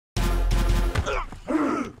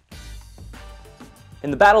In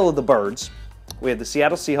the Battle of the Birds, we had the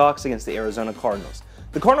Seattle Seahawks against the Arizona Cardinals.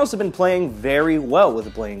 The Cardinals have been playing very well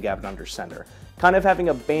with Blaine Gabbert under center, kind of having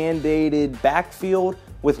a band-aided backfield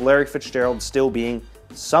with Larry Fitzgerald still being,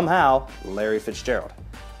 somehow, Larry Fitzgerald.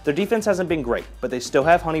 Their defense hasn't been great, but they still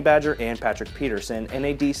have Honey Badger and Patrick Peterson and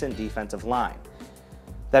a decent defensive line.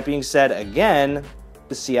 That being said, again,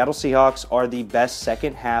 the Seattle Seahawks are the best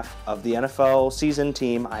second half of the NFL season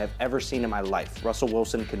team I have ever seen in my life. Russell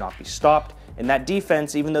Wilson cannot be stopped, and that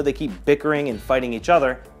defense, even though they keep bickering and fighting each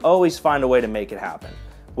other, always find a way to make it happen.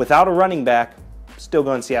 Without a running back, still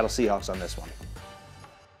going Seattle Seahawks on this one.